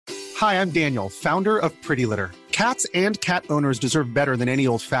Hi, I'm Daniel, founder of Pretty Litter. Cats and cat owners deserve better than any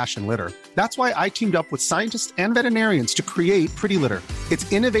old-fashioned litter. That's why I teamed up with scientists and veterinarians to create Pretty Litter.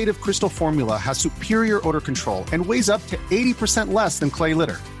 Its innovative crystal formula has superior odor control and weighs up to 80% less than clay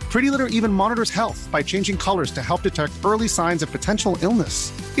litter. Pretty Litter even monitors health by changing colors to help detect early signs of potential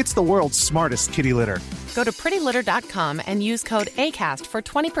illness. It's the world's smartest kitty litter. Go to prettylitter.com and use code ACAST for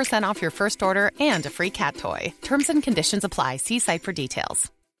 20% off your first order and a free cat toy. Terms and conditions apply. See site for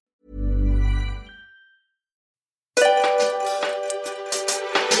details.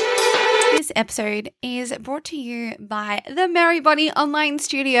 This episode is brought to you by the Merrybody Online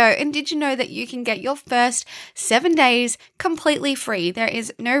Studio. And did you know that you can get your first 7 days completely free? There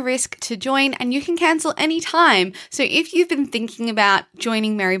is no risk to join and you can cancel anytime. So if you've been thinking about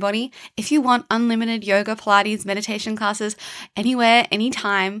joining Merrybody, if you want unlimited yoga, Pilates, meditation classes, anywhere,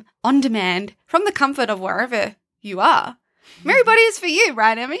 anytime, on demand, from the comfort of wherever you are, Merrybody is for you,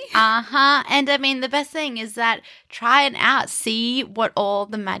 right, Emmy? Uh-huh. And I mean, the best thing is that try it out. See what all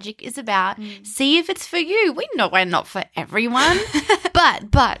the magic is about. See if it's for you. We know we're not for everyone.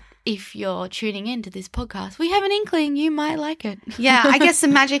 but if you're tuning into this podcast, we have an inkling you might like it. Yeah, I guess the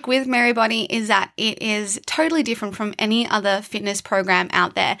magic with Merrybody is that it is totally different from any other fitness program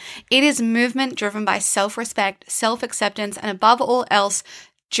out there. It is movement driven by self-respect, self-acceptance, and above all else,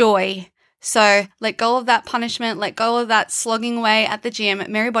 joy. So let go of that punishment, let go of that slogging away at the gym.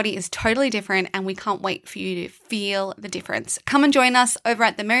 Merrybody is totally different and we can't wait for you to feel the difference. Come and join us over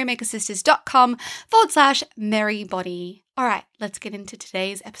at themerrymakersisters.com/Merrybody. All right, let's get into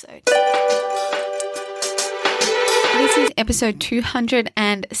today's episode. This is episode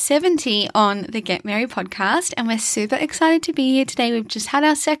 270 on the Get Merry podcast, and we're super excited to be here today. We've just had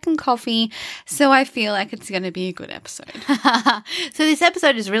our second coffee, so I feel like it's going to be a good episode. So this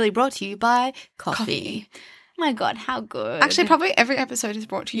episode is really brought to you by coffee. Oh my God, how good. Actually, probably every episode is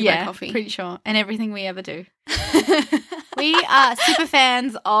brought to you by coffee. Pretty sure. And everything we ever do. We are super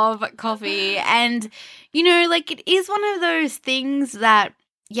fans of coffee. And, you know, like it is one of those things that,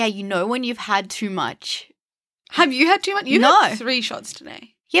 yeah, you know when you've had too much. Have you had too much? You had 3 shots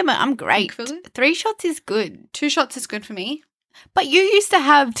today. Yeah, but I'm great. 3 shots is good. 2 shots is good for me. But you used to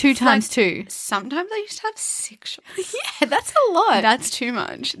have 2 times 2. Sometimes I used to have 6 shots. Yeah, that's a lot. That's too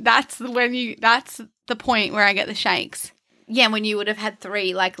much. That's the point where I get the shakes. Yeah, when you would have had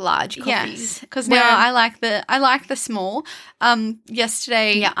 3 like large coffees. Yes, because now I like the small.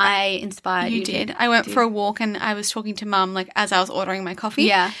 Yesterday, yeah, I inspired you. You did. I went for a walk and I was talking to Mum like as I was ordering my coffee.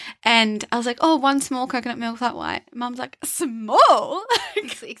 Yeah, and I was like, "Oh, 1 small coconut milk flat white." Mum's like, "Small?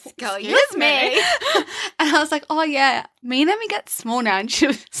 Excuse me." And I was like, "Oh yeah, me and Emmy get small now." And she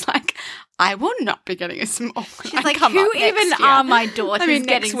was like, I will not be getting a small. She's like, who even are my daughters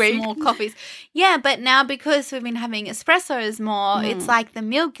getting small coffees? Yeah, but now because we've been having espressos more, it's like the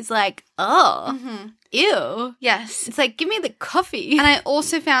milk is like, ew. Yes. It's like, give me the coffee. And I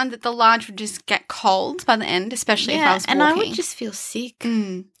also found that the large would just get cold by the end, especially if I was walking. And I would just feel sick.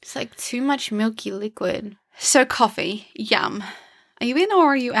 It's like too much milky liquid. So coffee, yum. Are you in or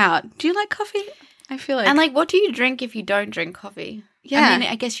are you out? Do you like coffee? I feel like. And like, what do you drink if you don't drink coffee? Yeah. I mean,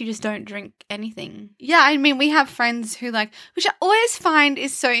 I guess you just don't drink anything. Yeah, I mean, we have friends who like, which I always find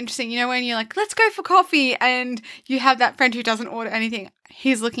is so interesting. You know, when you're like, let's go for coffee, and you have that friend who doesn't order anything.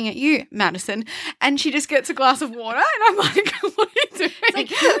 He's looking at you, Madison, and she just gets a glass of water, and I'm like, what are you doing? It's like,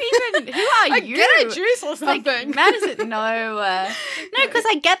 who are you? Get a juice or something. Like, Madison, no, because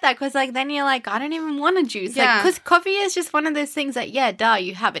I get that, because like then you're like, I don't even want a juice. Yeah. Like, because coffee is just one of those things that, yeah, duh,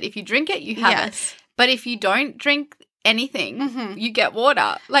 you have it. If you drink it, you have it. But if you don't drink anything, you get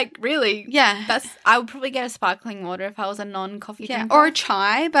water. Like, really? Yeah. I would probably get a sparkling water if I was a non-coffee drinker. Or a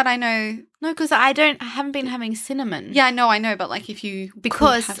chai, but I know. No, because I haven't been having cinnamon. Yeah, I know, but like if you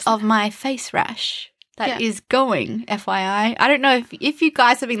because of my face rash that is going, FYI. I don't know if you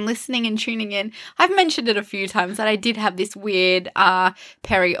guys have been listening and tuning in. I've mentioned it a few times that I did have this weird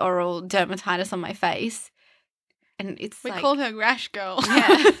perioral dermatitis on my face. And it's we called her Rash Girl.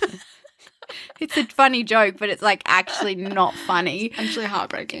 Yeah. It's a funny joke, but it's like actually not funny. It's actually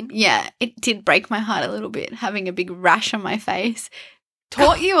heartbreaking. Yeah, it did break my heart a little bit, having a big rash on my face.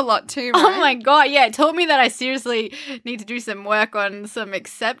 Taught you a lot too, right? Oh my God, yeah, it taught me that I seriously need to do some work on some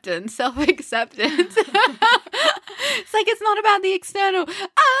acceptance, self-acceptance. It's like, it's not about the external.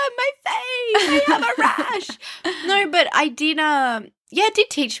 My face, I have a rash. No, but I did, it did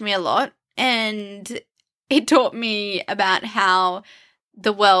teach me a lot, and it taught me about how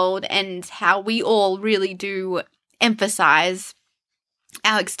the world and how we all really do emphasize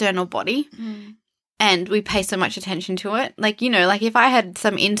our external body and we pay so much attention to it. Like, you know, like if I had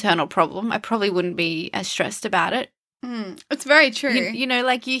some internal problem, I probably wouldn't be as stressed about it. It's very true. You know,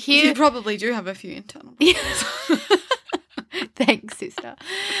 like you You hear. probably do have a few internal. Thanks, sister.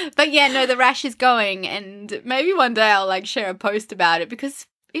 But yeah, no, the rash is going, and maybe one day I'll like share a post about it because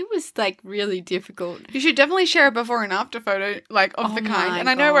it was like really difficult. You should definitely share a before and after photo, like of the kind. my And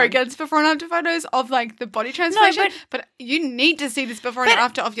I know we're God. against before and after photos of like the body transformation, but you need to see this before and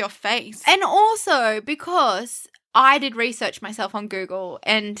after of your face. And also because I did research myself on Google,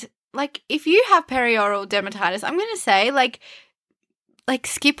 and like if you have perioral dermatitis, I'm going to say like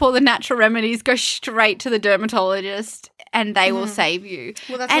skip all the natural remedies, go straight to the dermatologist and they will save you.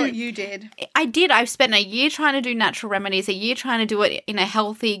 Well, that's And what you did. I did. I've spent a year trying to do natural remedies, a year trying to do it in a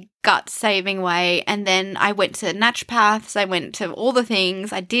healthy, gut-saving way, and then I went to naturopaths, I went to all the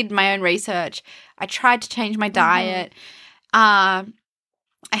things, I did my own research, I tried to change my diet. I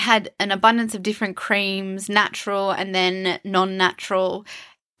had an abundance of different creams, natural and then non-natural.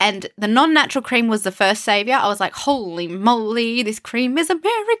 And the non-natural cream was the first savior. I was like, holy moly, this cream is a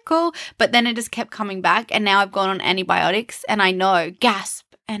miracle. But then it just kept coming back. And now I've gone on antibiotics. And I know,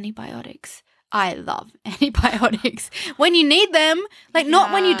 gasp, antibiotics. I love antibiotics. When you need them, like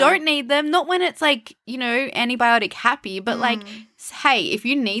not when you don't need them, not when it's like, you know, antibiotic happy. But like, hey, if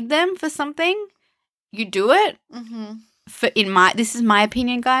you need them for something, you do it. This is my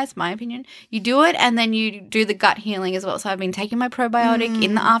opinion, guys, my opinion. You do it and then you do the gut healing as well. So I've been taking my probiotic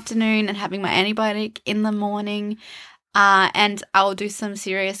in the afternoon and having my antibiotic in the morning. And I'll do some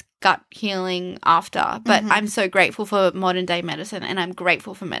serious gut healing after. But I'm so grateful for modern day medicine and I'm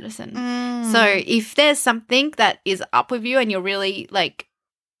grateful for medicine. So if there's something that is up with you and you're really like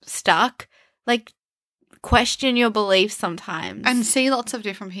stuck, like question your beliefs sometimes. And see lots of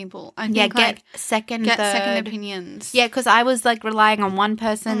different people. I think, get like, second opinions. Yeah, because I was like relying on one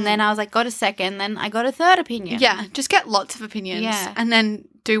person, then I was like got a second, then I got a third opinion. Yeah, just get lots of opinions. Yeah. And then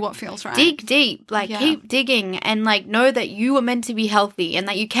do what feels right. Dig deep, like keep digging and like know that you are meant to be healthy and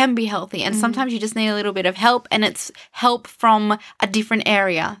that you can be healthy. And sometimes you just need a little bit of help and it's help from a different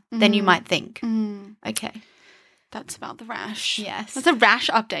area than you might think. Okay. That's about the rash. Yes. That's a rash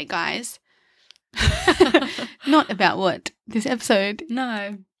update, guys. Not about what this episode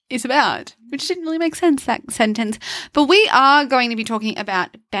is about, which didn't really make sense, that sentence. But we are going to be talking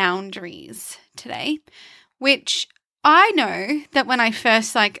about boundaries today, which I know that when I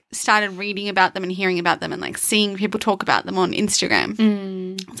first like started reading about them and hearing about them and like seeing people talk about them on Instagram,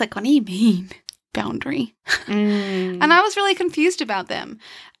 I was like, what do you mean boundary? And I was really confused about them.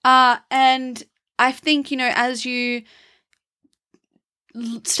 And I think, you know, as you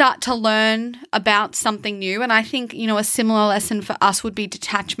start to learn about something new, and I think, you know, a similar lesson for us would be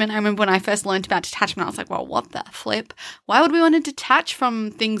detachment. I remember when I first learned about detachment, I was like, well, what the flip? Why would we want to detach from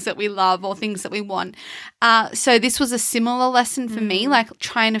things that we love or things that we want? So this was a similar lesson for me, like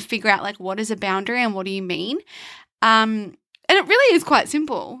trying to figure out like what is a boundary and what do you mean? And it really is quite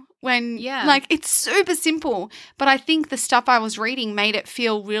simple. Like it's super simple, but I think the stuff I was reading made it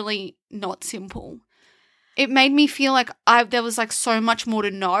feel really not simple. It made me feel like there was like so much more to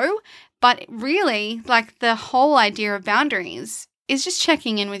know, but really like the whole idea of boundaries is just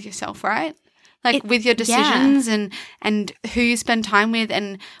checking in with yourself, right? Like with your decisions and who you spend time with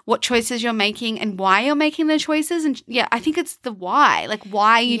and what choices you're making and why you're making the choices. And I think it's the why. Like,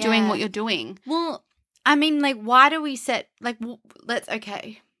 why are you doing what you're doing? Well, I mean, like, why do we set, like,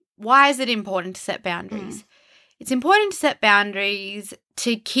 why is it important to set boundaries? It's important to set boundaries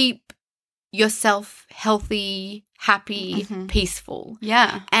to keep yourself healthy, happy, peaceful.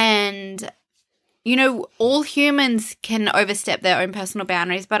 Yeah. And, you know, all humans can overstep their own personal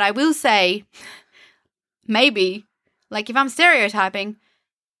boundaries, but I will say maybe, like if I'm stereotyping,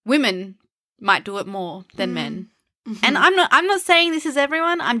 women might do it more than men. And I'm not saying this is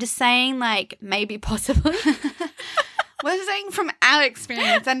everyone. I'm just saying like maybe possibly. We're saying from our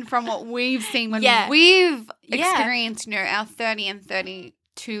experience and from what we've seen when we've experienced, you know, our 30 and 32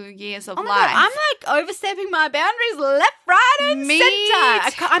 years of life. God, I'm like overstepping my boundaries left, right, and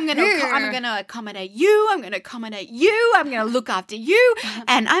center. I'm gonna accommodate you. I'm gonna accommodate you. I'm gonna look after you,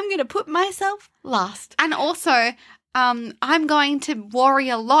 and I'm gonna put myself last. And also, I'm going to worry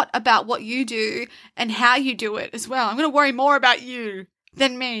a lot about what you do and how you do it as well. I'm going to worry more about you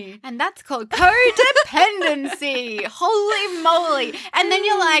than me. And that's called codependency. Holy moly. And then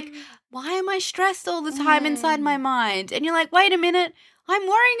you're like, why am I stressed all the time inside my mind? And you're like, wait a minute. I'm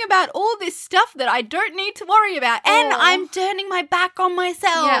worrying about all this stuff that I don't need to worry about. And I'm turning my back on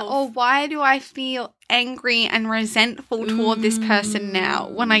myself. Yeah, or why do I feel angry and resentful toward this person now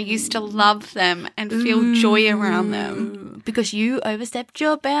when I used to love them and feel joy around them? Because you overstepped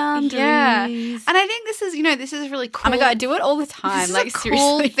your boundaries. Yeah. And I think this is, you know, this is really cool. Oh my God, I do it all the time. This like is a seriously.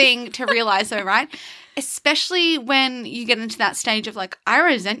 cool thing to realize though, right? especially when you get into that stage of like, I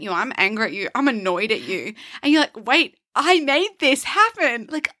resent you, I'm angry at you, I'm annoyed at you. And you're like, wait, I made this happen.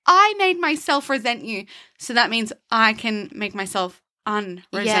 Like, I made myself resent you. So that means I can make myself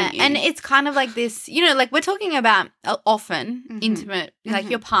unresent you. And it's kind of like this, you know, like we're talking about often intimate, like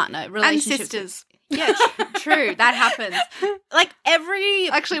your partner, relationships. And sisters. Yeah, true. That happens. Like every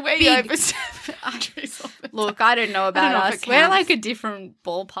Actually, we're big boundaries. Look, I don't know about know if us. it We're counts. like a different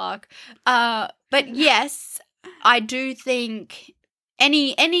ballpark. But yes, I do think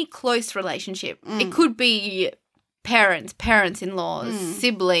any close relationship, it could be parents-in-laws,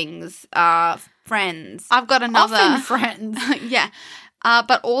 siblings, friends. I've got another. Often friends. Yeah.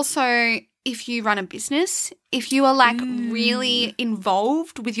 But also, if you run a business, if you are like really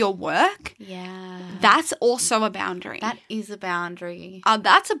involved with your work, that's also a boundary. That is a boundary.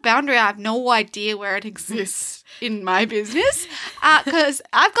 That's a boundary. I have no idea where it exists in my business because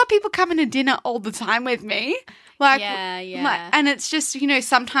I've got people coming to dinner all the time with me. Like, and it's just, you know,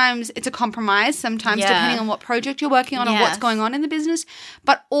 sometimes it's a compromise, sometimes depending on what project you're working on or what's going on in the business.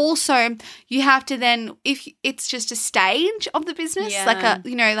 But also you have to then, if it's just a stage of the business, like a,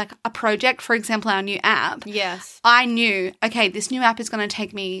 you know, like a project, for example, our new app. Yes. I knew, okay, this new app is going to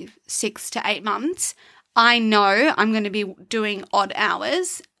take me 6 to 8 months. I know I'm going to be doing odd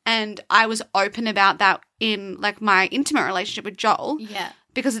hours. And I was open about that in like my intimate relationship with Joel. Yeah.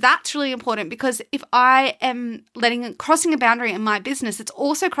 Because that's really important, because if I am crossing a boundary in my business, it's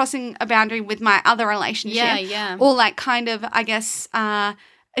also crossing a boundary with my other relationship. Yeah. Or like kind of, I guess,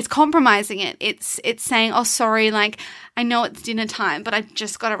 it's compromising it. It's saying, oh, sorry, like I know it's dinner time, but I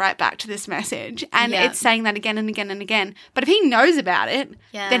just got to write back to this message. And it's saying that again and again and again. But if he knows about it,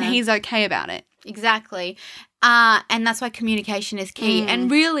 then he's okay about it. Exactly. And that's why communication is key. And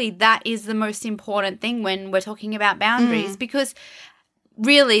really that is the most important thing when we're talking about boundaries, because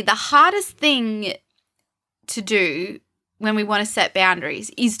really the hardest thing to do when we want to set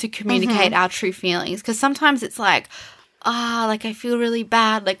boundaries is to communicate our true feelings, because sometimes it's like, like I feel really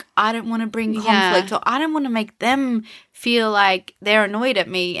bad, like I don't want to bring conflict or I don't want to make them feel like they're annoyed at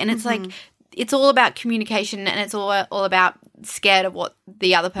me. And it's like it's all about communication, and it's all about scared of what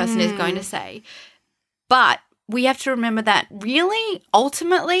the other person is going to say. But we have to remember that really,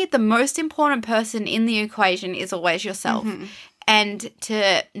 ultimately, the most important person in the equation is always yourself. And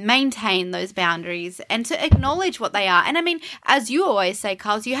to maintain those boundaries and to acknowledge what they are. And I mean, as you always say,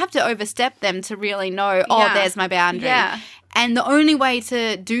 Carls, you have to overstep them to really know, there's my boundary. Yeah. And the only way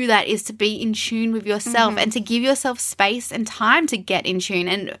to do that is to be in tune with yourself and to give yourself space and time to get in tune.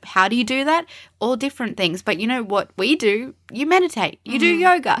 And how do you do that? All different things. But you know what we do? You meditate. You do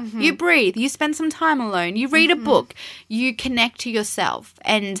yoga. You breathe. You spend some time alone. You read a book. You connect to yourself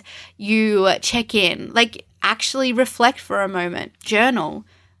and you check in. Like, actually reflect for a moment. Journal.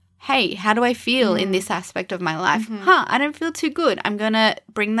 Hey, how do I feel in this aspect of my life? I don't feel too good. I'm going to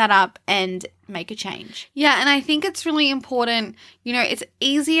bring that up and make a change. Yeah, and I think it's really important, you know, it's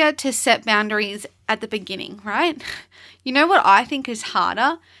easier to set boundaries at the beginning, right? You know what I think is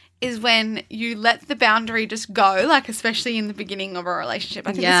harder is when you let the boundary just go, like especially in the beginning of a relationship.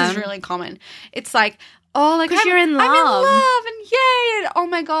 I think this is really common. It's like, oh, like because you're in love. I'm in love and yay, and oh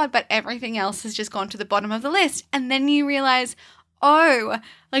my God, but everything else has just gone to the bottom of the list. And then you realize, oh,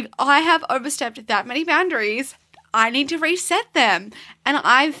 like I have overstepped that many boundaries. I need to reset them. And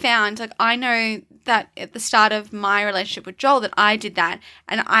I've found, like I know that at the start of my relationship with Joel that I did that,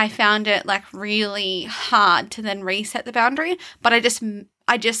 and I found it like really hard to then reset the boundary. But I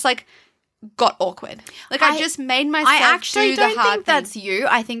just like got awkward. Like I just made myself I actually do the don't hard think thing. that's you.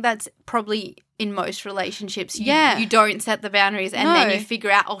 I think that's probably in most relationships. You don't set the boundaries and then you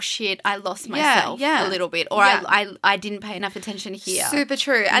figure out, oh shit, I lost myself a little bit, or I didn't pay enough attention here. Super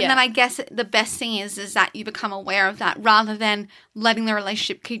true. And then I guess the best thing is that you become aware of that rather than letting the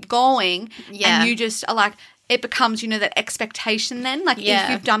relationship keep going. And you just are like, it becomes, you know, that expectation then. Like if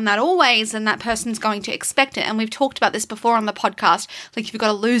you've done that always, then that person's going to expect it. And we've talked about this before on the podcast. Like you've got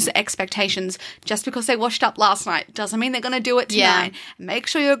to lose expectations. Just because they washed up last night doesn't mean they're going to do it tonight. Make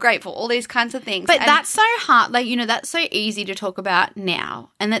sure you're grateful. All these kinds of things. But that's so hard. Like, you know, that's so easy to talk about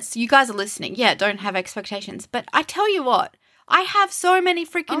now. And that's, you guys are listening. Yeah, don't have expectations. But I tell you what, I have so many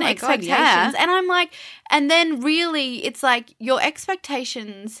freaking expectations. And I'm like, and then really it's like your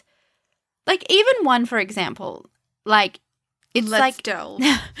expectations. Like even one, for example, like it's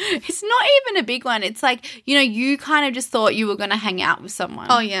it's not even a big one. It's like, you know, you kind of just thought you were going to hang out with someone.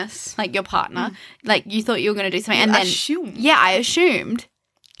 Oh, yes. Like your partner. Like you thought you were going to do something. And then assumed. Yeah, I assumed.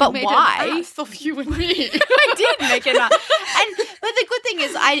 But why? An ass of you and me. I did make it up. But the good thing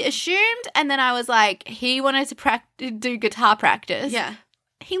is I assumed, and then I was like, he wanted to do guitar practice. Yeah.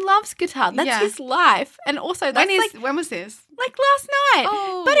 He loves guitar. That's Yeah. his life. And also, that's when was this? like last night.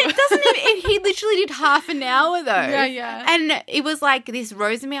 Oh. But it doesn't even, he literally did half an hour though. Yeah. And it was like this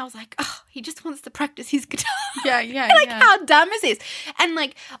rose in me. I was like, oh, he just wants to practice his guitar. Yeah. Like, how dumb is this? And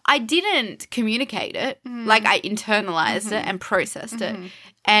like, I didn't communicate it. Like, I internalized it and processed it.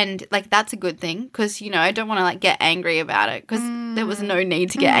 And like, that's a good thing because, you know, I don't want to like get angry about it because there was no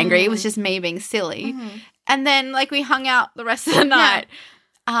need to get angry. It was just me being silly. And then like, we hung out the rest of the night.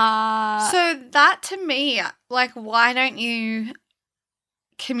 So that to me, like, why don't you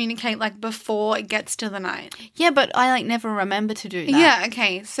communicate like before it gets to the night? Yeah, but I like never remember to do that. Yeah,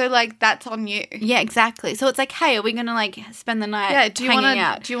 okay. So like that's on you. Yeah, exactly. So it's like, hey, are we gonna like spend the night hanging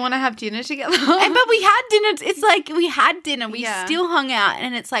out? Do you want to have dinner together? But we had dinner. It's like we had dinner. We Yeah. still hung out,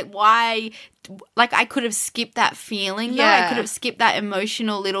 and it's like, why? Like, I could have skipped that feeling. Though. Yeah. I could have skipped that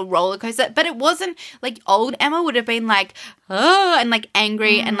emotional little roller coaster. But it wasn't like old Emma would have been like, oh, and like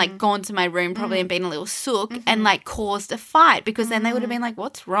angry and like gone to my room probably and been a little sook and like caused a fight because then they would have been like,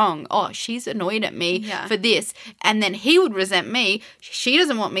 what's wrong? Oh, she's annoyed at me for this. And then he would resent me. She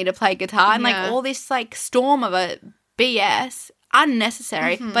doesn't want me to play guitar. And like all this like storm of a BS,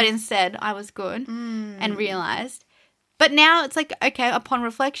 unnecessary. But instead I was good and realized. But now it's like, okay, upon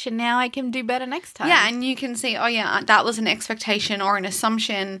reflection, now I can do better next time. Yeah, and you can see, oh yeah, that was an expectation or an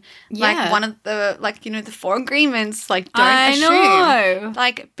assumption. Yeah. Like one of the, like, you know, the 4 agreements, like don't I assume. know.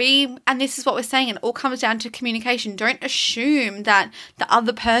 Like and this is what we're saying, it all comes down to communication. Don't assume that the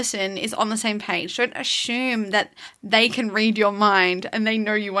other person is on the same page. Don't assume that they can read your mind and they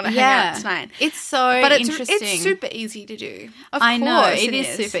know you want to hang out tonight. It's so But interesting. it's super easy to do. Of I know, course it is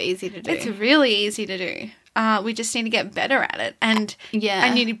super easy to do. It's really easy to do. We just need to get better at it, and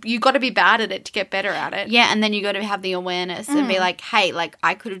you got to be bad at it to get better at it. Yeah, and then you got to have the awareness and be like, hey, like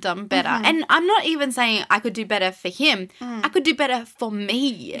I could have done better. And I'm not even saying I could do better for him. I could do better for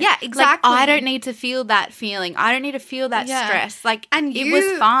me. Yeah, exactly. Like, I don't need to feel that feeling. I don't need to feel that stress. Like, And it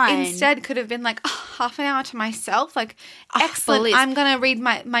was fine. Instead, could have been like, oh, half an hour to myself. Like, excellent. please. I'm gonna read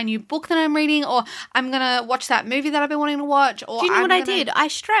my new book that I'm reading, or I'm gonna watch that movie that I've been wanting to watch. Or Do you know what I did? I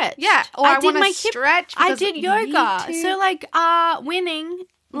stretched. Yeah, or I did wanna my hip. stretch I because did you yoga. need to. So like, winning.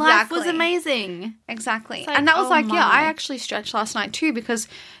 Life was Exactly. amazing. Exactly. like, and that was oh like, yeah, I my. actually stretched last night too because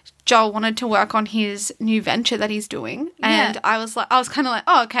Joel wanted to work on his new venture that he's doing. And I was kind of like,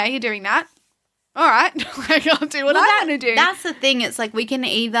 oh, okay, you're doing that. All right. Like, I'll do what I want to do. That's the thing. It's like we can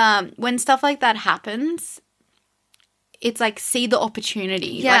either, when stuff like that happens, it's like see the opportunity.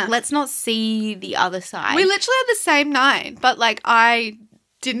 Yeah. Like, let's not see the other side. We literally had the same night, but like I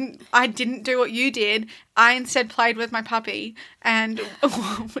didn't do what you did. I instead played with my puppy and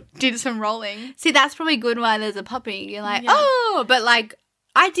did some rolling. See, that's probably good why there's a puppy. You're like, oh, but like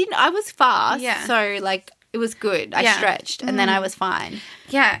I was fast. Yeah. So like it was good. I Yeah. stretched and then I was fine.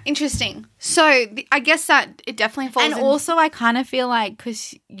 Yeah, interesting. So I guess that it definitely falls And in. also I kind of feel like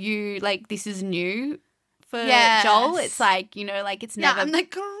because you like this is new for Yes. Joel, it's like, you know, like it's yeah, never. I'm like,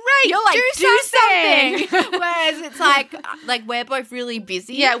 great, You're like, do something. Whereas it's like we're both really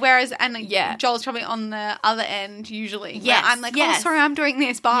busy. Yeah, whereas, and like, Yeah. Joel's probably on the other end usually. where Yes, I'm like, yes. oh, sorry, I'm doing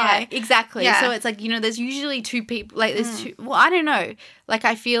this, bye. Yeah, exactly. Yeah. So it's like, you know, there's usually 2 people, like there's 2, well, I don't know. Like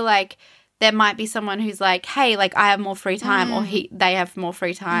I feel like there might be someone who's like, hey, like I have more free time or they have more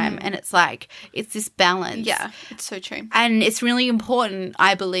free time. And it's like, it's this balance. Yeah, it's so true. And it's really important,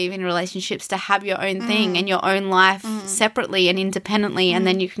 I believe, in relationships to have your own thing and your own life separately and independently. And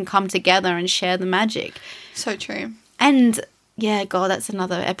then you can come together and share the magic. So true. And yeah, God, that's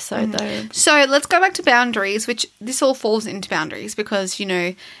another episode though. So let's go back to boundaries, which this all falls into boundaries because, you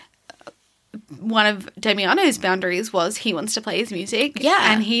know, one of Damiano's boundaries was he wants to play his music.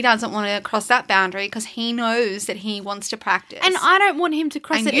 Yeah. And he doesn't want to cross that boundary because he knows that he wants to practice. And I don't want him to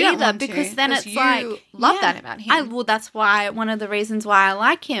cross And it you don't either want to, because then 'cause it's you like love that about him. Well, that's why one of the reasons why I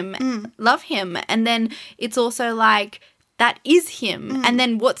like him, love him, and then it's also like that is him, and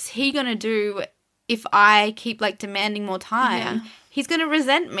then what's he gonna do if I keep like demanding more time? He's gonna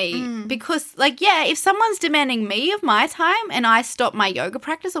resent me because, like, yeah, if someone's demanding me of my time and I stop my yoga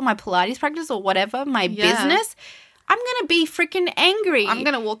practice or my Pilates practice or whatever, my business, I'm going to be freaking angry. I'm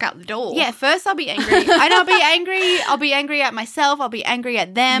going to walk out the door. Yeah, first I'll be angry. And I'll be angry at myself. I'll be angry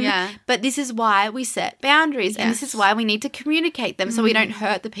at them. Yeah. But this is why we set boundaries. And this is why we need to communicate them so we don't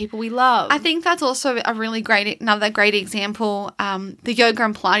hurt the people we love. I think that's also a really another great example, the yoga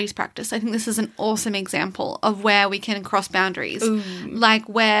and Pilates practice. I think this is an awesome example of where we can cross boundaries. Like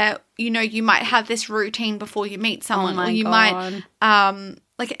where, you know, you might have this routine before you meet someone, Oh my or you God. might,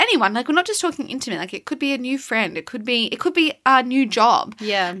 like anyone, like we're not just talking intimate, like it could be a new friend, it could be a new job.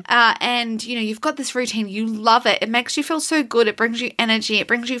 Yeah. And, you know, you've got this routine, you love it, it makes you feel so good, it brings you energy, it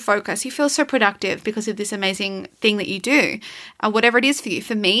brings you focus, you feel so productive because of this amazing thing that you do, whatever it is for you.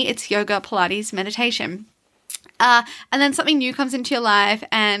 For me, it's yoga, Pilates, meditation. And then something new comes into your life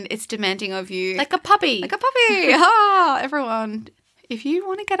and it's demanding of you. Like a puppy. Like a puppy. Everyone, if you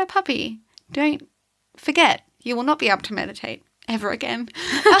want to get a puppy, don't forget, you will not be able to meditate ever again.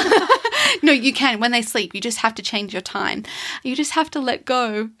 No, you can. When they sleep, you just have to change your time. You just have to let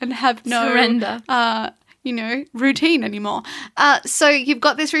go and have no surrender. Routine anymore. So you've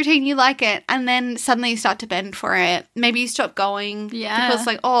got this routine, you like it, and then suddenly you start to bend for it. Maybe you stop going because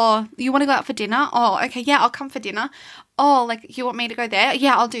like, oh, you want to go out for dinner? Oh, okay, yeah, I'll come for dinner. Oh, like you want me to go there?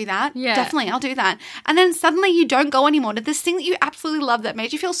 Yeah, I'll do that. Yeah. Definitely, I'll do that. And then suddenly you don't go anymore to this thing that you absolutely love that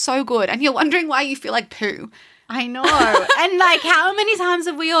made you feel so good, and you're wondering why you feel like poo. I know. And like, how many times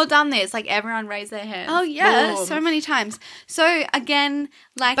have we all done this? Like, everyone raise their hands. Oh, yeah, Boom. so many times. So again,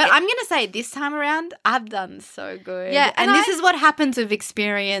 like, But I'm going to say this time around, I've done so good. Yeah, And this is what happens with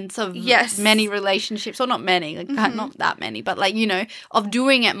experience of Yes. many relationships, or not many, like not that many, but like, you know, of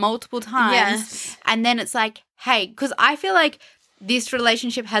doing it multiple times. Yes. And then it's like, hey, because I feel like this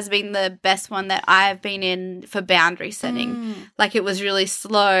relationship has been the best one that I've been in for boundary setting. Like, it was really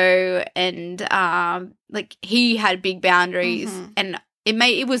slow, and like he had big boundaries, and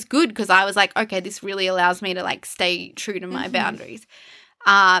it was good because I was like, okay, this really allows me to like stay true to my boundaries.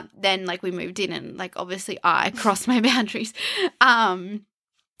 Then like we moved in, and like obviously I crossed my boundaries.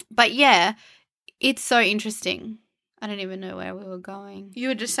 But yeah, it's so interesting. I don't even know where we were going. you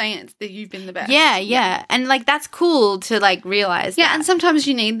were just saying that you've been the best. Yeah. And like, that's cool to like realize Yeah, that. and sometimes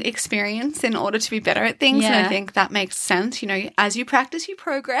you need experience in order to be better at things, and I Yeah. think that makes sense. You know, as you practice, you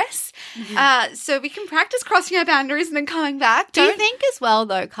progress. So we can practice crossing our boundaries and then coming back. Do you think as well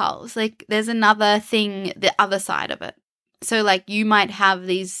though, Carls, like there's another thing, the other side of it. So like you might have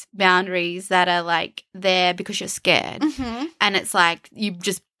these boundaries that are like there because you're scared, and it's like you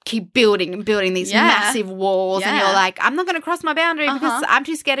just keep building and building these Yeah. massive walls, and Yeah. you're like, I'm not going to cross my boundary because I'm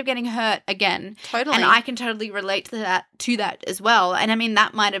too scared of getting hurt again. Totally. And I can totally relate to that as well. And I mean,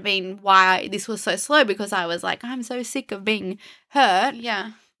 that might have been why this was so slow, because I was like, I'm so sick of being hurt.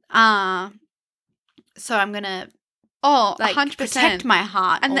 Yeah. So I'm going to Oh, like 100%. protect my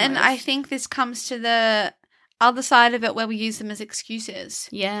heart. And then I almost. think this comes to the other side of it where we use them as excuses.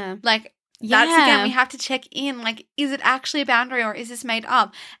 Yeah. Like, that's again, Yeah. we have to check in. Like, is it actually a boundary or is this made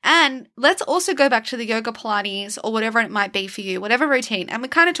up? And let's also go back to the yoga, Pilates, or whatever it might be for you, whatever routine. And we're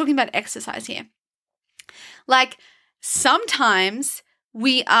kind of talking about exercise here. Like, sometimes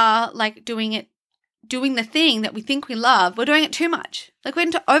we are like doing the thing that we think we love. We're doing it too much. Like, we're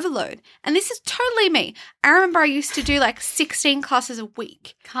into overload. And this is totally me. I remember I used to do like 16 classes a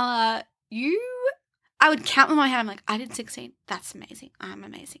week. Carla, I would count with my hand. I'm like, I did 16. That's amazing. I'm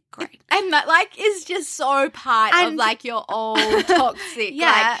amazing. Great. and that like is just so part of And- like your old toxic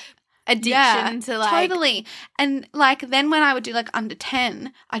Yeah. like addiction to like totally. And like then when I would do like under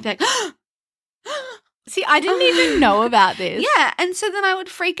 10, I'd be like, See, I didn't even know about this. yeah. And so then I would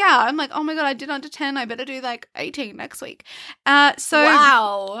freak out. I'm like, oh my God, I did under 10. I better do like 18 next week. So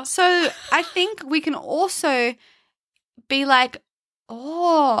Wow. So I think we can also be like,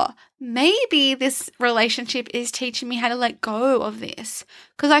 oh, maybe this relationship is teaching me how to let go of this.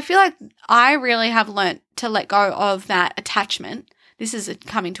 Because I feel like I really have learnt to let go of that attachment. This is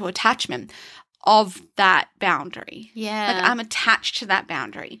coming to attachment of that boundary. Yeah. Like, I'm attached to that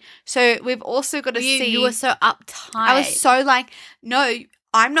boundary. So we've also got to see. You were so uptight. I was so like, no,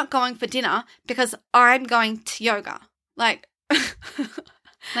 I'm not going for dinner because I'm going to yoga. Like,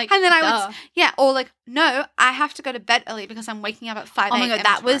 like, and then I duh. would, yeah, or like, no, I have to go to bed early because I'm waking up at 5 Oh a.m. my God,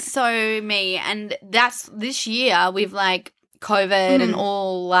 that tomorrow. was so me. And that's this year with like COVID and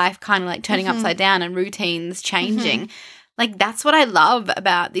all life kind of like turning upside down and routines changing. Like, that's what I love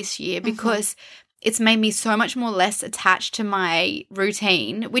about this year, because it's made me so much more less attached to my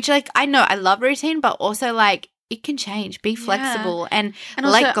routine, which like I know I love routine, but also like it can change. Be flexible and also,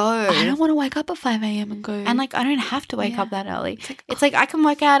 let go. I don't want to wake up at 5 a.m. and go. And like I don't have to wake up that early. It's like I can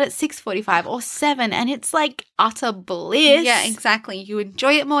work out at 6:45 or 7, and it's like utter bliss. yeah, exactly. You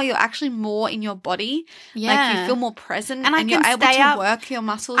enjoy it more. You're actually more in your body. Yeah. Like, you feel more present, And I you're can able stay to up- work your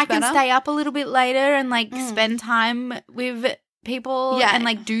muscles I better. can stay up a little bit later and like spend time with people Yeah. and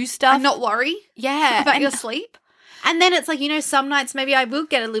like do stuff. and not worry yeah, about and, your sleep. and then it's like, you know, some nights maybe I will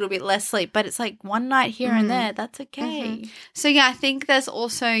get a little bit less sleep, but it's like one night here and there. That's okay. So yeah, I think there's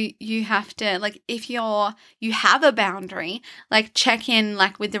also, you have to, like, if you have a boundary, like, check in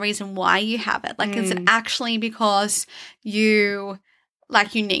like with the reason why you have it. Like, is it actually because you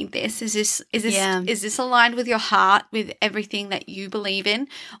like you need this? Is this aligned with your heart, with everything that you believe in?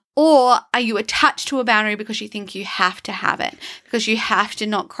 Or are you attached to a boundary because you think you have to have it, because you have to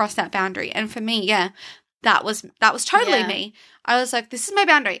not cross that boundary? And for me, that was totally me. I was like, this is my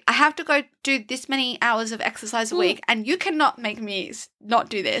boundary. I have to go do this many hours of exercise a week, and you cannot make me not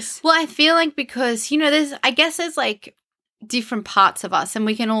do this. Well, I feel like because, there's like different parts of us, and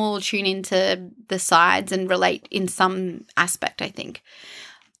we can all tune into the sides and relate in some aspect, I think.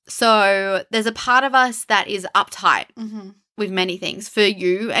 So there's a part of us that is uptight with many things. For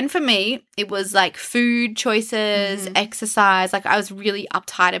you and for me, it was like food choices, exercise. Like I was really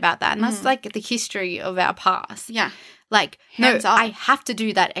uptight about that. And that's like the history of our past. Yeah. Like, Hands up. I have to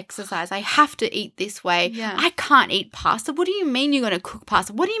do that exercise. I have to eat this way. Yeah. I can't eat pasta. What do you mean you're going to cook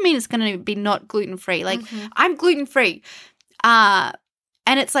pasta? What do you mean it's going to be not gluten-free? Like, I'm gluten-free. And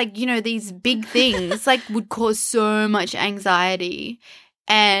it's like, these big things like would cause so much anxiety.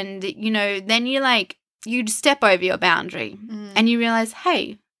 And, then you'd step over your boundary and you realize,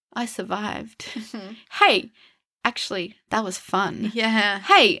 hey, I survived. Hey, actually, that was fun. Yeah.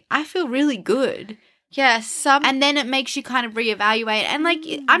 Hey, I feel really good. Yes. And then it makes you kind of reevaluate. And, like,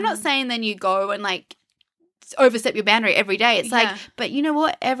 I'm not saying then you go and, like, overstep your boundary every day. It's like, but you know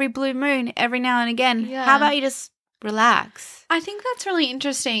what? Every blue moon, every now and again, how about you just relax? I think that's really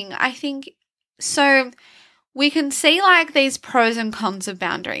interesting. I think so. We can see like these pros and cons of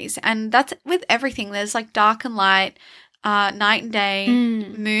boundaries, and that's with everything. There's like dark and light, night and day,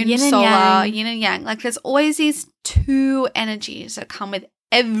 moon, yin and solar, yang. yin and yang. Like there's always these two energies that come with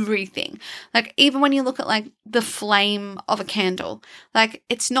everything. Like even when you look at like the flame of a candle, like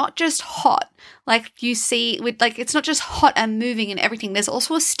it's not just hot. Like you see with like it's not just hot and moving and everything. There's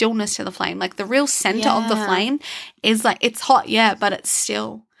also a stillness to the flame. Like the real center of the flame is like it's hot, but it's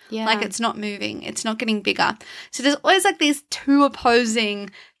still. Yeah. Like it's not moving. It's not getting bigger. So there's always like these two opposing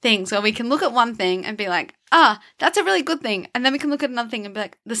things where we can look at one thing and be like, that's a really good thing. And then we can look at another thing and be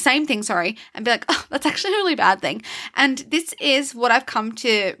like, the same thing, and be like, oh, that's actually a really bad thing. And this is what I've come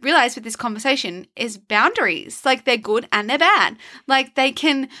to realize with this conversation is boundaries. Like they're good and they're bad. Like they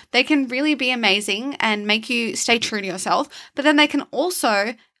can really be amazing and make you stay true to yourself, but then they can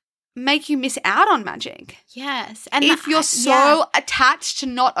also make you miss out on magic. Yes. And if you're so attached to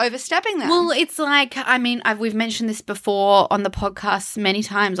not overstepping them. Well, it's like, I mean, we've mentioned this before on the podcast many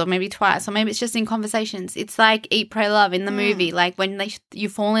times, or maybe twice, or maybe it's just in conversations. It's like Eat, Pray, Love in the movie. Like when you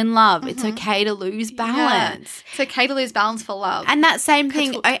fall in love, it's okay to lose balance. It's okay to lose balance for love. And that same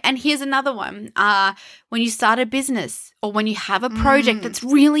thing, and here's another one. When you start a business or when you have a project that's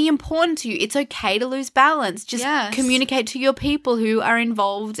really important to you, it's okay to lose balance. Just communicate to your people who are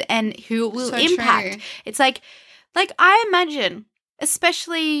involved and who it will impact. True. It's like I imagine,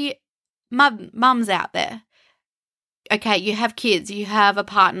 especially mums out there. Okay, you have kids, you have a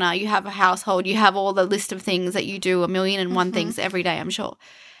partner, you have a household, you have all the list of things that you do, 1,000,001 things every day, I'm sure.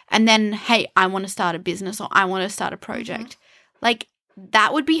 And then, hey, I want to start a business or I want to start a project. Like,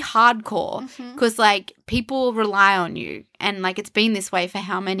 that would be hardcore because, like, people rely on you and, like, it's been this way for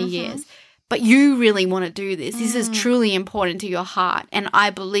how many years. But you really want to do this. This is truly important to your heart and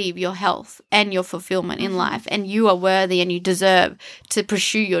I believe your health and your fulfillment in life, and you are worthy and you deserve to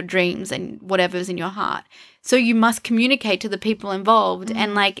pursue your dreams and whatever's in your heart. So you must communicate to the people involved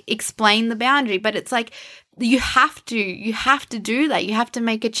and, like, explain the boundary. But it's like you have to do that. You have to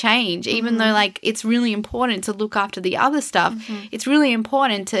make a change, even though, like, it's really important to look after the other stuff. It's really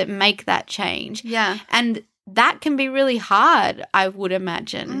important to make that change. Yeah. And that can be really hard, I would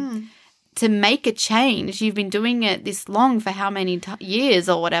imagine. To make a change. You've been doing it this long for how many years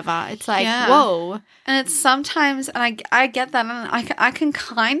or whatever. It's like, whoa. And it's sometimes, and I get that, and I can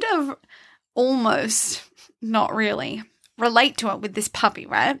kind of almost not really relate to it with this puppy,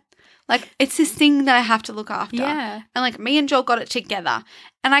 right? Like, it's this thing that I have to look after. Yeah. And, like, me and Joel got it together.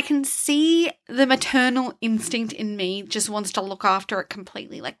 And I can see the maternal instinct in me just wants to look after it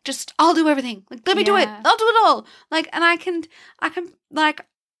completely. Like, just, I'll do everything. Like, let me do it. I'll do it all. Like, and I can, like,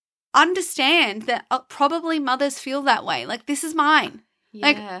 understand that probably mothers feel that way. Like, this is mine.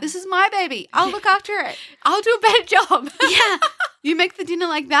 Like, this is my baby. I'll look after it. I'll do a better job. Yeah. You make the dinner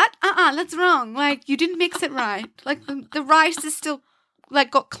like that? That's wrong. Like, you didn't mix it right. Like, the rice is still,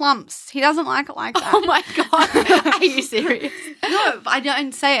 like, got clumps. He doesn't like it like that. Oh, my God. Are you serious? No, I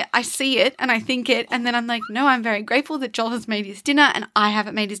don't say it. I see it and I think it. And then I'm like, no, I'm very grateful that Joel has made his dinner and I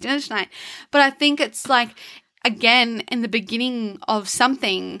haven't made his dinner tonight. But I think it's like, again, in the beginning of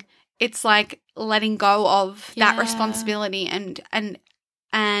something, it's like letting go of that responsibility and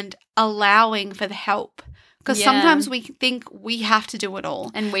allowing for the help Because Yeah. sometimes we think we have to do it all.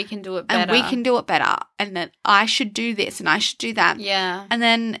 And we can do it better. And we can do it better. And that I should do this and I should do that. Yeah. And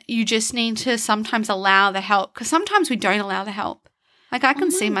then you just need to sometimes allow the help. Because sometimes we don't allow the help. Like I can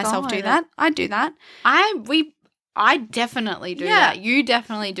see my myself do God. that. I do that. I definitely do Yeah. that. You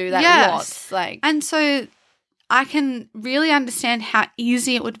definitely do that Yes. lots. Like, And so I can really understand how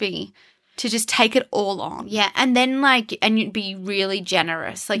easy it would be to just take it all on. yeah, and then and you'd be really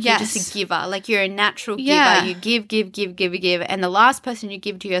generous. Like you're just Yes. a giver. Like you're a natural giver. Yeah. You give, and the last person you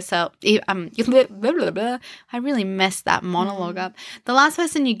give to yourself, I really messed that monologue up. The last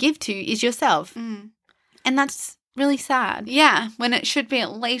person you give to is yourself, and that's really sad. Yeah, when it should be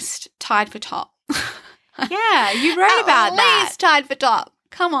at least tied for top. Yeah, you wrote about At that. least tied for top.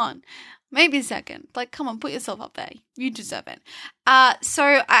 Come on. Maybe second. Like, come on, put yourself up there. You deserve it.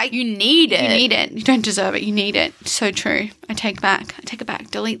 You need it. You need it. You don't deserve it. You need it. So true. I take it back.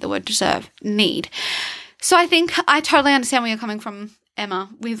 Delete the word deserve. Need. So I think I totally understand where you're coming from, Emma,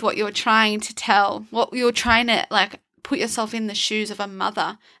 with what you're trying to tell, what you're trying to, like, put yourself in the shoes of a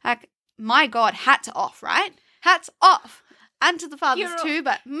mother. Like, my God, hats off, right? Hats off. And to the fathers too,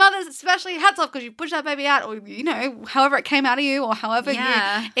 but mothers especially, hats off because you pushed that baby out, or, you know, however it came out of you, or however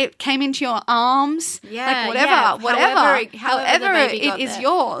it came into your arms. Yeah, like whatever, yeah. however the baby it got is there.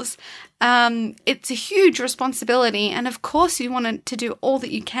 yours. It's a huge responsibility, and of course you want to do all that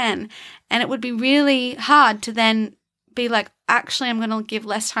you can, and it would be really hard to then be like, actually, I'm going to give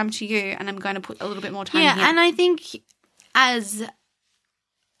less time to you, and I'm going to put a little bit more time. Yeah, here. and I think as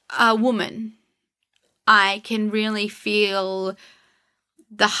a woman, I can really feel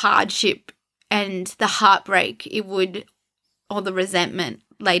the hardship and the heartbreak or the resentment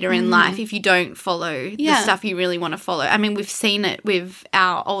later in life if you don't follow the stuff you really want to follow. I mean, we've seen it with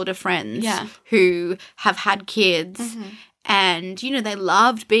our older friends who have had kids and, you know, they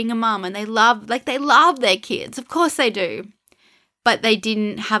loved being a mum and they love their kids. Of course they do. But they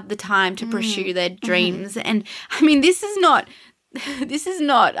didn't have the time to pursue their dreams. And I mean, this is not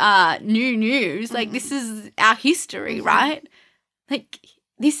new news. Like, this is our history, right? Like,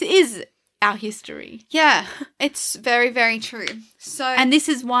 this is our history. Yeah, it's very, very true. So, And this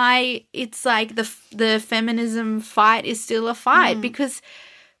is why it's like the feminism fight is still a fight because,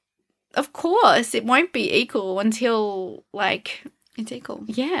 of course, it won't be equal until, like, it's equal.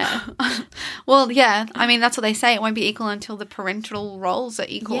 yeah. Well, yeah. I mean, that's what they say. It won't be equal until the parental roles are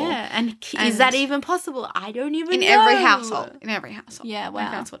equal. Yeah, and is that even possible? I don't even know. In every household. Yeah, Like,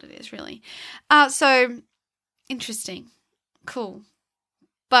 wow. that's what it is, really. So, interesting. Cool.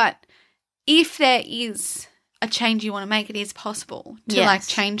 But if there is a change you want to make, it is possible to, Yes. like,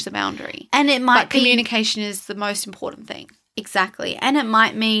 change the boundary. And it might But communication is the most important thing. Exactly. And it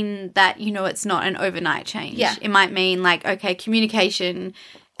might mean that, you know, it's not an overnight change. Yeah. It might mean, like, okay, communication,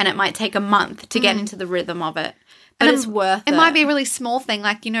 and it might take a month to get into the rhythm of it. But And it's worth it. It might be a really small thing,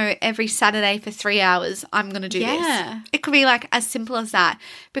 like, you know, every Saturday for 3 hours, I'm going to do Yeah. this. It could be, like, as simple as that.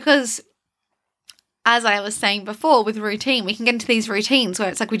 Because, as I was saying before, with routine, we can get into these routines where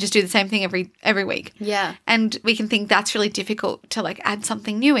it's like we just do the same thing every week. Yeah. And we can think that's really difficult to, like, add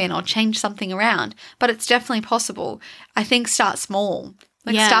something new in or change something around. But it's definitely possible. I think start small.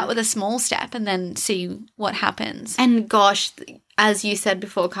 Like, Yeah. start with a small step and then see what happens. And gosh, as you said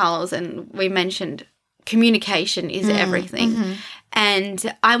before, Carlos, and we mentioned, communication is everything.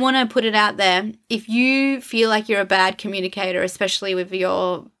 And I want to put it out there. If you feel like you're a bad communicator, especially with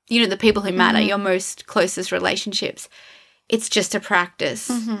your, you know, the people who matter, your most closest relationships, it's just a practice.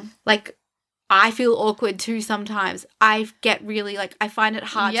 Like, I feel awkward too sometimes. I get really, like, I find it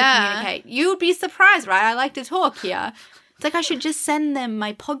hard to communicate. You would be surprised, right? I like to talk here. It's like I should just send them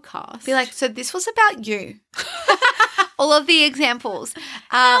my podcast. Be like, so this was about you. All of the examples.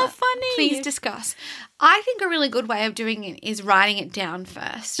 How funny. Please discuss. I think a really good way of doing it is writing it down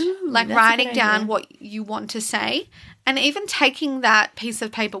first. Like, that's a writing good down idea. what you want to say and even taking that piece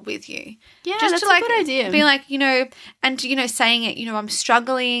of paper with you. Yeah, Just that's to, like, a good idea. Be like, you know, and, you know, saying it, you know, I'm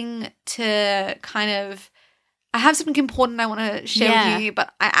struggling to kind of, I have something important I want to share with you,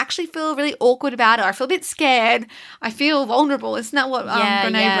 but I actually feel really awkward about it. I feel a bit scared. I feel vulnerable. Isn't that what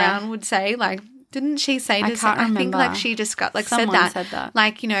Brene Brown would say? Like, didn't she say this? can't I think, remember. like, she just got, like, Someone said said that.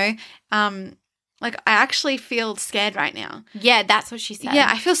 Like, you know, like, I actually feel scared right now. Yeah, that's what she said. Yeah,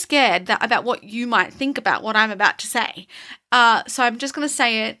 I feel scared about what you might think about what I'm about to say. So I'm just going to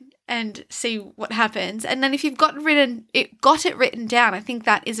say it and see what happens. And then if you've got it written down, I think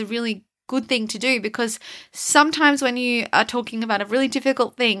that is a really good thing to do, because sometimes when you are talking about a really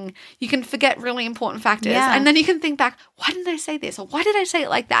difficult thing, you can forget really important factors. Yeah. And then you can think back, why didn't I say this? Or why did I say it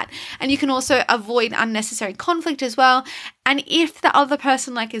like that? And you can also avoid unnecessary conflict as well. And if the other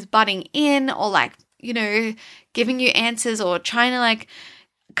person, like, is butting in or, like, you know, giving you answers or trying to like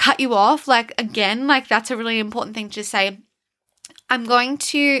cut you off, like again, like that's a really important thing to say. I'm going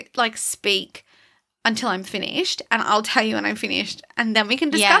to like speak until I'm finished and I'll tell you when I'm finished and then we can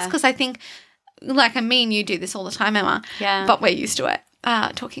discuss, because I think like me and you do this all the time, Emma. Yeah. But we're used to it.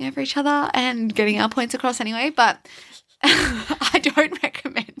 Talking over each other and getting our points across anyway, but I don't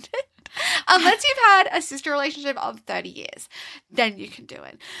recommend it. Unless you've had a sister relationship of 30 years, then you can do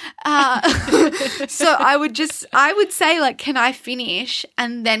it. So I would say like, can I finish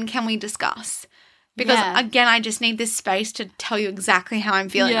and then can we discuss? Because again, I just need this space to tell you exactly how I'm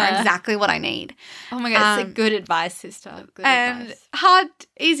feeling or exactly what I need. Oh my God, it's a good advice, sister. Good advice.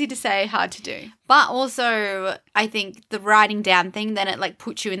 Easy to say, hard to do. But also, I think the writing down thing, then it like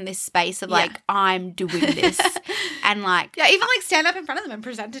puts you in this space of like, I'm doing this. And like. Yeah, even like stand up in front of them and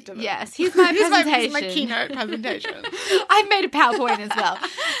present it to them. Yes, here's my presentation. Here's my keynote presentation. I've made a PowerPoint as well.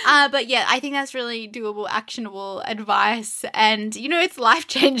 But yeah, I think that's really doable, actionable advice. And, you know, it's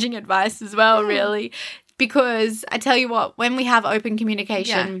life-changing advice as well, really. Because I tell you what, when we have open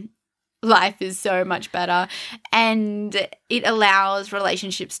communication, life is so much better and it allows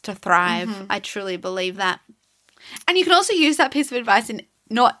relationships to thrive. I truly believe that. And you can also use that piece of advice in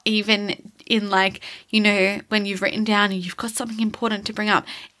not even in like, you know, when you've written down and you've got something important to bring up.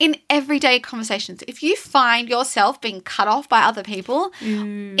 In everyday conversations, if you find yourself being cut off by other people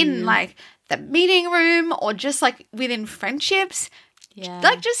in like the meeting room or just like within friendships,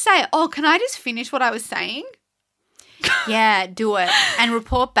 like just say, oh, can I just finish what I was saying? Yeah, do it. And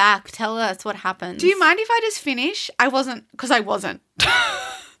report back. Tell us what happens. Do you mind if I just finish? I wasn't. I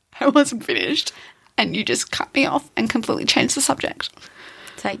wasn't finished. And you just cut me off and completely changed the subject.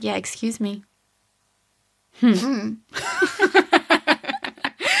 It's like, yeah, excuse me.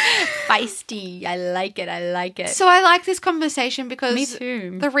 Feisty. I like it. So I like this conversation because me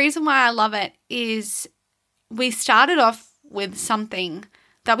too. The reason why I love it is we started off with something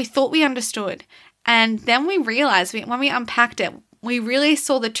that we thought we understood. And then we realized when we unpacked it, we really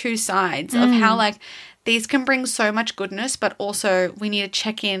saw the two sides of how like these can bring so much goodness, but also we need to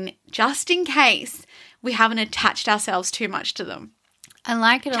check in just in case we haven't attached ourselves too much to them. I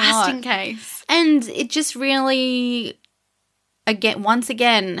like it a lot. Just in case. And it just really, once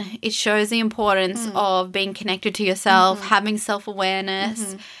again, it shows the importance of being connected to yourself, having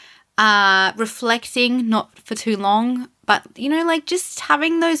self-awareness, reflecting, not for too long, but, you know, like just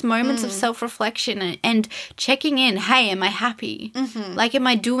having those moments of self-reflection and checking in. Hey, am I happy? Like, am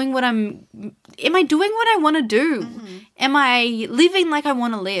I doing what I want to do? Am I living like I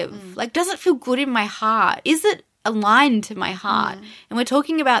want to live? Like, does it feel good in my heart? Is it aligned to my heart? And we're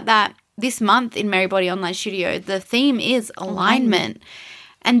talking about that this month in Merry Body Online Studio. The theme is alignment.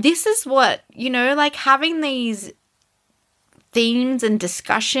 And this is what, you know, like having these themes and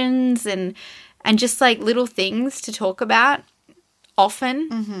discussions and just like little things to talk about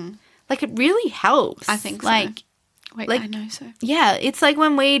often, like it really helps. I think so. Like, I know so. Yeah, it's like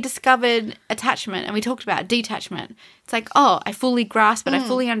when we discovered attachment and we talked about detachment. It's like, oh, I fully grasp it. I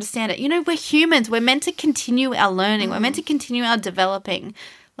fully understand it. You know, we're humans. We're meant to continue our learning. We're meant to continue our developing.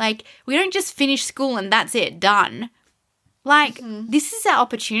 Like, we don't just finish school and that's it, done. Like, this is our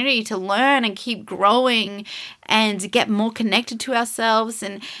opportunity to learn and keep growing and get more connected to ourselves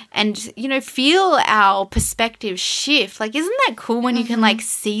and you know, feel our perspective shift. Like, isn't that cool when you can, like,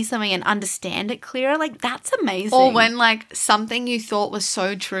 see something and understand it clearer? Like, that's amazing. Or when, like, something you thought was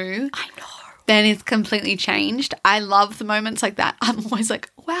so true. I know. Then it's completely changed. I love the moments like that. I'm always like,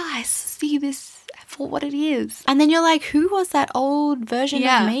 wow, I see this for what it is. And then you're like, who was that old version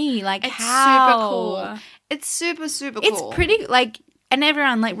of me? Like, it's how? super cool. It's super, super cool. It's pretty, like, and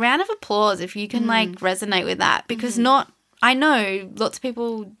everyone, like, round of applause if you can, like, resonate with that. Because I know lots of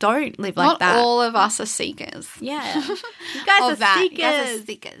people don't live like that. Not all of us are seekers. Yeah. You guys are seekers. You guys are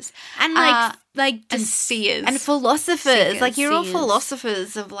seekers. And, like and just seers. And philosophers. Seekers, like, you're all seers.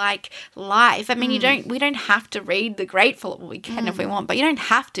 philosophers of, like, life. I mean, we don't have to read the great philosopher. We can if we want, but you don't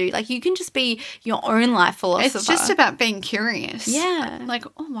have to. Like, you can just be your own life philosopher. It's just about being curious. Yeah. Like,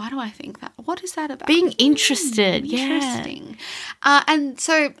 oh, why do I think that? What is that about? Being interested. Interesting. And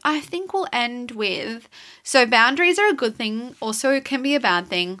so I think we'll end with, so boundaries are a good thing. Also, it can be a bad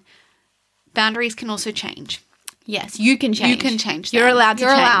thing. Boundaries can also change. Yes, you can change. You can change them. You're allowed to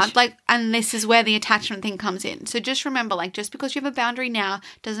change. You're allowed. Like, and this is where the attachment thing comes in. So just remember, like, just because you have a boundary now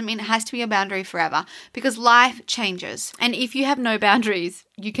doesn't mean it has to be a boundary forever, because life changes. And if you have no boundaries,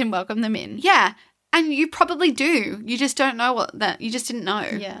 you can welcome them in. Yeah. And you probably do. You just don't know you just didn't know.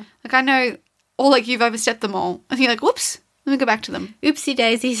 Yeah. Like, I know, or like you've overstepped them all. And you're like, whoops, let me go back to them. Oopsie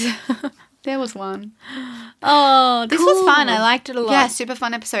daisies. There was one. Oh, this was fun. I liked it a lot. Yeah, super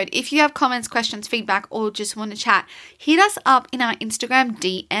fun episode. If you have comments, questions, feedback, or just want to chat, hit us up in our Instagram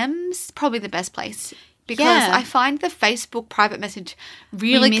DMs. Probably the best place. Because I find the Facebook private message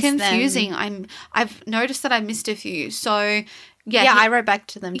really confusing. I've noticed that I missed a few. So I wrote back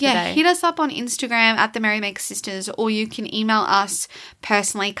to them today. Yeah, hit us up on Instagram at the Merrymaker Sisters, or you can email us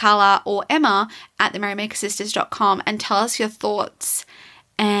personally, Carla or Emma, at themerrymakersisters.com, and tell us your thoughts.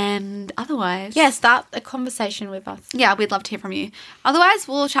 And otherwise... Yeah, start a conversation with us. Yeah, we'd love to hear from you. Otherwise,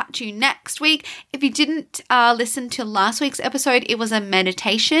 we'll chat to you next week. If you didn't listen to last week's episode, it was a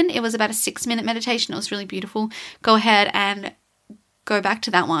meditation. It was about a 6-minute meditation. It was really beautiful. Go ahead and go back to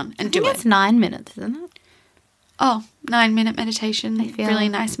that one and do it. It's 9 minutes, isn't it? Oh, 9-minute meditation. Really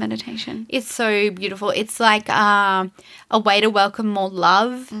nice meditation. It's so beautiful. It's like a way to welcome more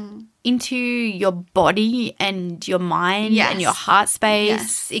love into your body and your mind and your heart space.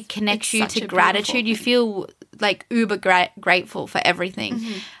 Yes. It connects you to gratitude. You feel like uber grateful for everything.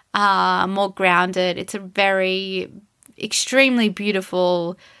 More grounded. It's a very extremely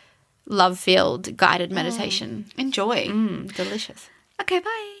beautiful, love-filled guided meditation. Enjoy. Delicious. Okay,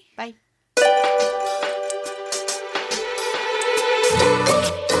 bye. Bye.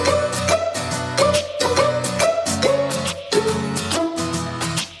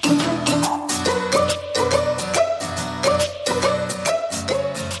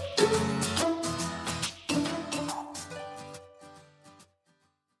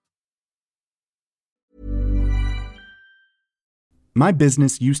 My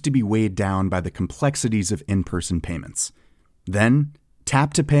business used to be weighed down by the complexities of in-person payments. Then,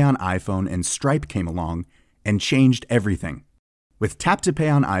 Tap to Pay on iPhone and Stripe came along and changed everything. With Tap to Pay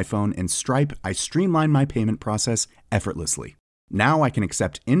on iPhone and Stripe, I streamlined my payment process effortlessly. Now I can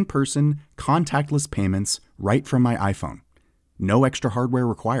accept in-person, contactless payments right from my iPhone. No extra hardware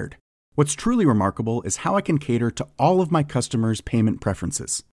required. What's truly remarkable is how I can cater to all of my customers' payment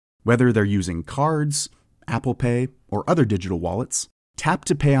preferences. Whether they're using cards, Apple Pay, or other digital wallets, Tap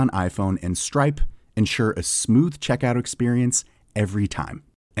to Pay on iPhone and Stripe ensure a smooth checkout experience every time.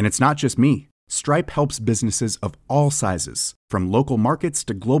 And it's not just me. Stripe helps businesses of all sizes, from local markets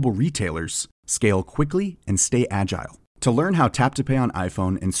to global retailers, scale quickly and stay agile. To learn how Tap to Pay on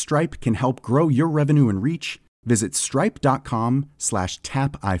iPhone and Stripe can help grow your revenue and reach, visit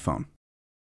stripe.com/tapiphone.